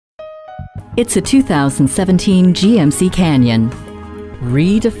It's a 2017 GMC Canyon.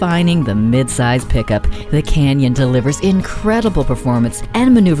 Redefining the midsize pickup, the Canyon delivers incredible performance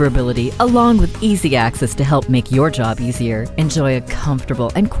and maneuverability along with easy access to help make your job easier. Enjoy a comfortable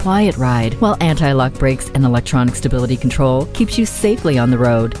and quiet ride while anti-lock brakes and electronic stability control keeps you safely on the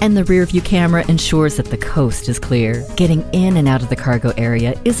road, and the rear view camera ensures that the coast is clear. Getting in and out of the cargo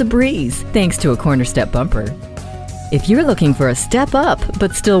area is a breeze thanks to a corner step bumper. If you're looking for a step up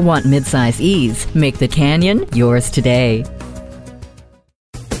but still want midsize ease, make the Canyon yours today.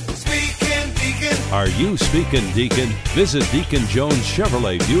 Are you speaking Deacon? Visit Deacon Jones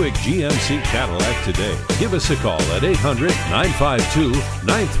Chevrolet Buick GMC Cadillac today. Give us a call at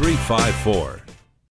 800-952-9354.